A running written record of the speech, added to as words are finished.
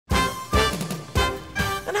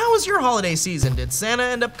was your holiday season? Did Santa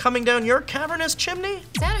end up coming down your cavernous chimney?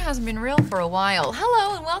 Santa hasn't been real for a while.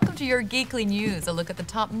 Hello and welcome to your Geekly News, a look at the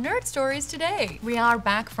top nerd stories today. We are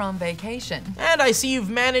back from vacation. And I see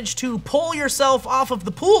you've managed to pull yourself off of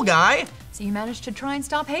the pool guy. So you managed to try and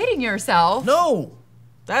stop hating yourself. No,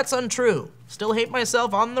 that's untrue. Still hate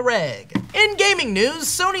myself on the reg. In gaming news,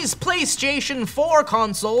 Sony's PlayStation 4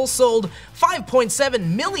 console sold 5.7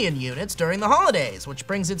 million units during the holidays, which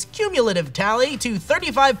brings its cumulative tally to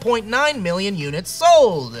 35.9 million units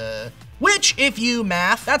sold. Which, if you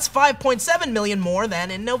math, that's 5.7 million more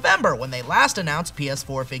than in November when they last announced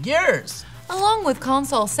PS4 figures. Along with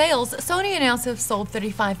console sales, Sony announced to have sold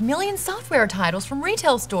 35 million software titles from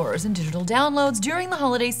retail stores and digital downloads during the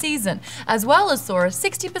holiday season, as well as saw a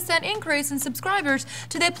 60% increase in subscribers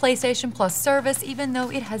to their PlayStation Plus service, even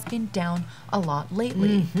though it has been down a lot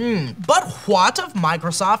lately. But what of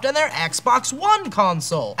Microsoft and their Xbox One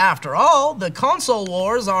console? After all, the console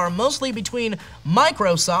wars are mostly between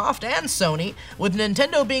Microsoft and Sony, with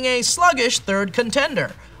Nintendo being a sluggish third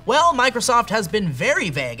contender. Well, Microsoft has been very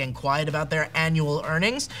vague and quiet about their annual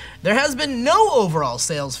earnings. There has been no overall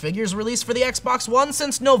sales figures released for the Xbox One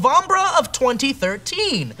since November of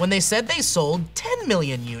 2013, when they said they sold 10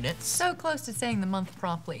 million units. So close to saying the month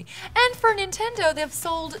properly. And for Nintendo, they've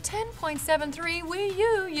sold 10.73 Wii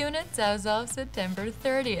U units as of September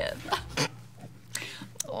 30th.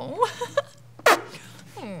 Oh.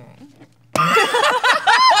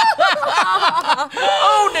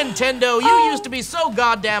 Oh, Nintendo, you used to be so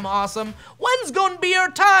goddamn awesome. When's gonna be your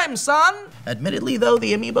time, son? Admittedly, though,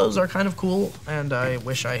 the amiibos are kind of cool, and I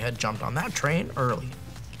wish I had jumped on that train early.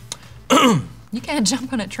 You can't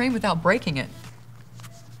jump on a train without breaking it.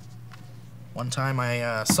 One time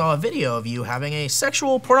I saw a video of you having a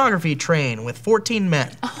sexual pornography train with 14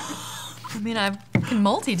 men. I mean, I can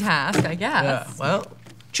multitask, I guess. Yeah, well,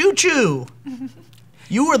 choo-choo.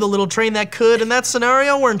 You were the little train that could in that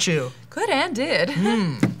scenario, weren't you? Could and did.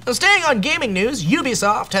 So staying on gaming news,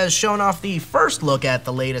 Ubisoft has shown off the first look at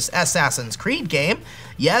the latest Assassin's Creed game.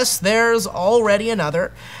 Yes, there's already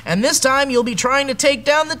another, and this time you'll be trying to take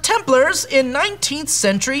down the Templars in 19th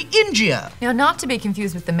century India. Now, not to be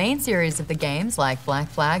confused with the main series of the games, like Black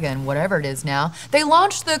Flag and whatever it is now, they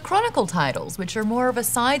launched the Chronicle titles, which are more of a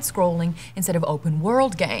side-scrolling instead of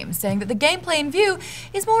open-world game, saying that the gameplay in view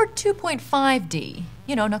is more 2.5D.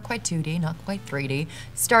 You know, not quite 2D, not quite 3D,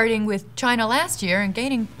 starting with China last year and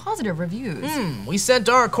gaining positive reviews. We sent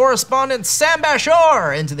our correspondent Sam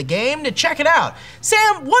Bashor into the game to check it out.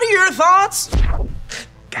 Sam, what are your thoughts?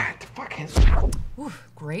 God, the fuck is... Ooh,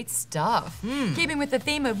 great stuff. Keeping with the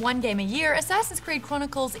theme of one game a year, Assassins Creed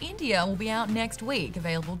Chronicles India will be out next week,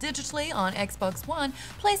 available digitally on Xbox One,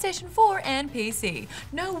 PlayStation 4, and PC.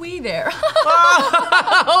 No Wii there.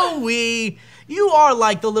 Oh, Wii. You are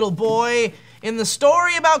like the little boy in the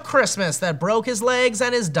story about Christmas that broke his legs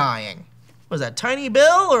and is dying. Was that Tiny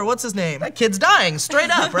Bill, or what's his name? That kid's dying,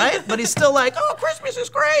 straight up, right? But he's still like, oh, Christmas is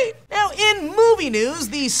great. Now, in movie news,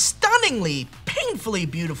 the stunningly, painfully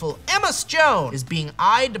beautiful Emma Stone is being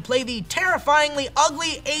eyed to play the terrifyingly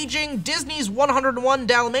ugly, aging Disney's 101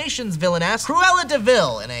 Dalmatians villainess, Cruella De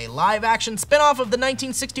Vil, in a live-action spin-off of the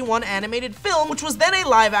 1961 animated film, which was then a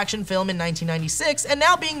live-action film in 1996, and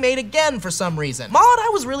now being made again for some reason. Maude, I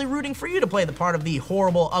was really rooting for you to play the part of the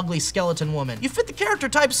horrible, ugly skeleton woman. You fit the character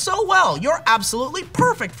type so well. You're absolutely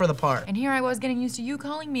perfect for the part. And here I was getting used to you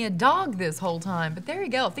calling me a dog this whole time, but there you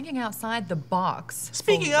go, thinking outside the box.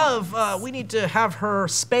 Speaking of, we need to have her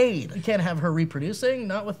spayed. We can't have her reproducing,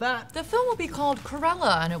 not with that. The film will be called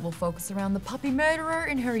Cruella, and it will focus around the puppy murderer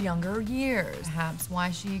in her younger years. Perhaps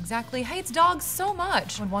why she exactly hates dogs so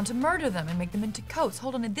much, would want to murder them and make them into coats.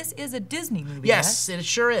 Hold on, this is a Disney movie, Yes, it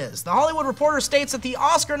sure is. The Hollywood Reporter states that the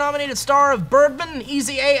Oscar-nominated star of Birdman,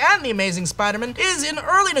 Easy A, and The Amazing Spider-Man is in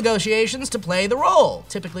early negotiations to play the role.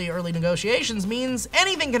 Typically, early negotiations means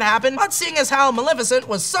anything can happen, but seeing as how Maleficent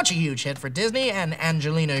was such a huge hit for Disney and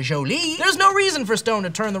Angelina Jolie, there's no reason for Stone to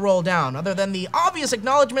turn the role down, other than the obvious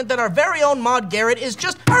acknowledgement that our very own Maude Garrett is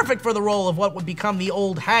just perfect for the role of what would become the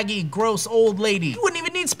old haggy, gross old lady. You wouldn't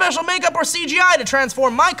even need special makeup or CGI to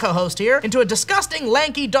transform my co-host here into a disgusting,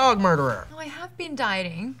 lanky dog murderer. Oh, I have been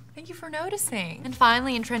dieting. Thank you for noticing. And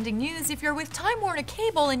finally, in trending news, if you're with Time Warner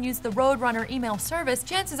Cable and use the Roadrunner email service,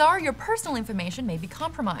 chances are your personal information may be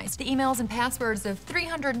compromised. The emails and passwords of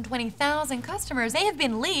 320,000 customers may have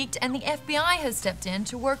been leaked, and the FBI has stepped in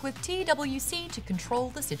to work with TWC to control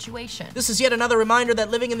the situation. This is yet another reminder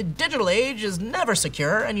that living in the digital age is never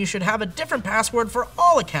secure, and you should have a different password for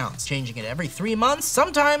all accounts, changing it every 3 months,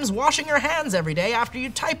 sometimes washing your hands every day after you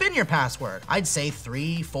type in your password. I'd say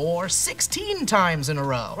 3, 4, 16 times in a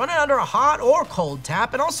row. Run it under a hot or cold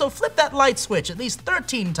tap, and also flip that light switch at least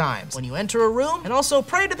 13 times when you enter a room, and also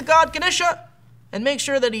pray to the god Ganesha, and make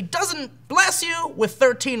sure that he doesn't bless you with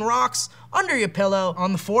 13 rocks under your pillow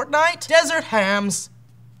on the fortnight. Desert hams.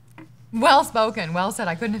 Well spoken, well said.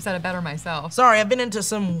 I couldn't have said it better myself. Sorry, I've been into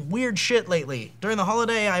some weird shit lately. During the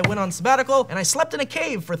holiday, I went on sabbatical, and I slept in a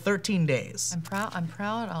cave for 13 days. I'm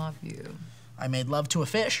proud of you. I made love to a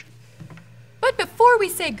fish. But before we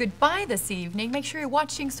say goodbye this evening, make sure you're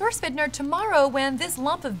watching SourceFedNERD tomorrow when this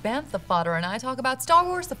lump of bantha fodder and I talk about Star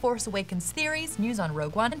Wars, The Force Awakens theories, news on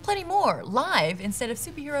Rogue One, and plenty more, live instead of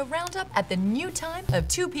Superhero Roundup at the new time of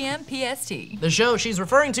 2 p.m. PST. The show she's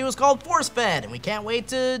referring to is called ForceFed, and we can't wait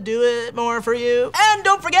to do it more for you. And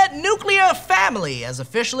don't forget, Nuclear Family has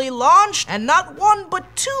officially launched, and not 1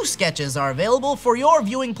 but 2 sketches are available for your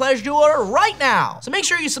viewing pleasure right now. So make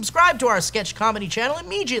sure you subscribe to our sketch comedy channel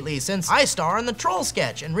immediately, since I star in the troll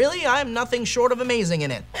sketch, and really, I'm nothing short of amazing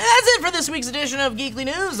in it. And that's it for this week's edition of Geekly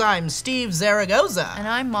News. I'm Steve Zaragoza. And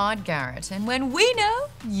I'm Maude Garrett, and when we know,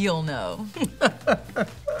 you'll know. That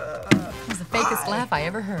was the fakest laugh I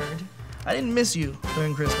ever heard. I didn't miss you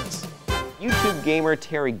during Christmas. YouTube gamer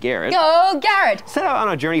Terry Garrett Go Garrett! set out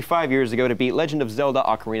on a journey 5 years ago to beat Legend of Zelda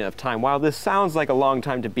Ocarina of Time. While this sounds like a long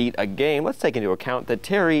time to beat a game, let's take into account that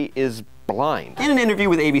Terry is blind. In an interview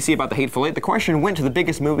with ABC about The Hateful Eight, the question went to the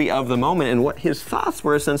biggest movie of the moment and what his thoughts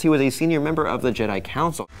were since he was a senior member of the Jedi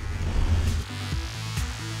Council.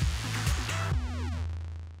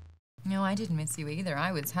 No, I didn't miss you either.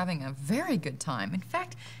 I was having a very good time. In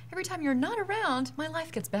fact, every time you're not around, my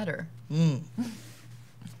life gets better.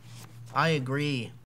 I agree.